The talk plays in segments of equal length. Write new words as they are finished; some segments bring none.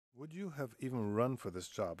Would you have even run for this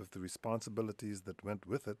job if the responsibilities that went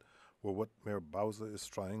with it were what Mayor Bowser is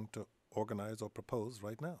trying to organize or propose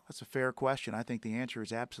right now? That's a fair question. I think the answer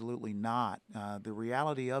is absolutely not. The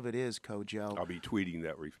reality of it is, Kojo, I'll be tweeting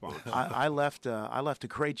that response. I left a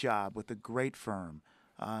great job with a great firm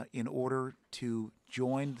in order to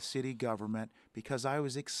join the city government because I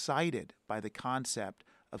was excited by the concept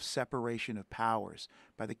of separation of powers,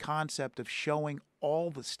 by the concept of showing all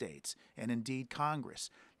the states and indeed Congress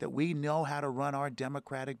that we know how to run our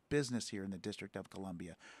democratic business here in the District of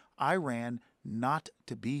Columbia. I ran not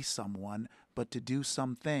to be someone, but to do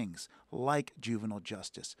some things like juvenile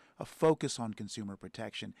justice, a focus on consumer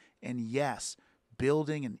protection, and yes,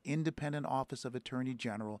 building an independent office of Attorney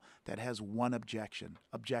General that has one objective,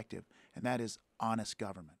 and that is honest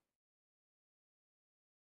government.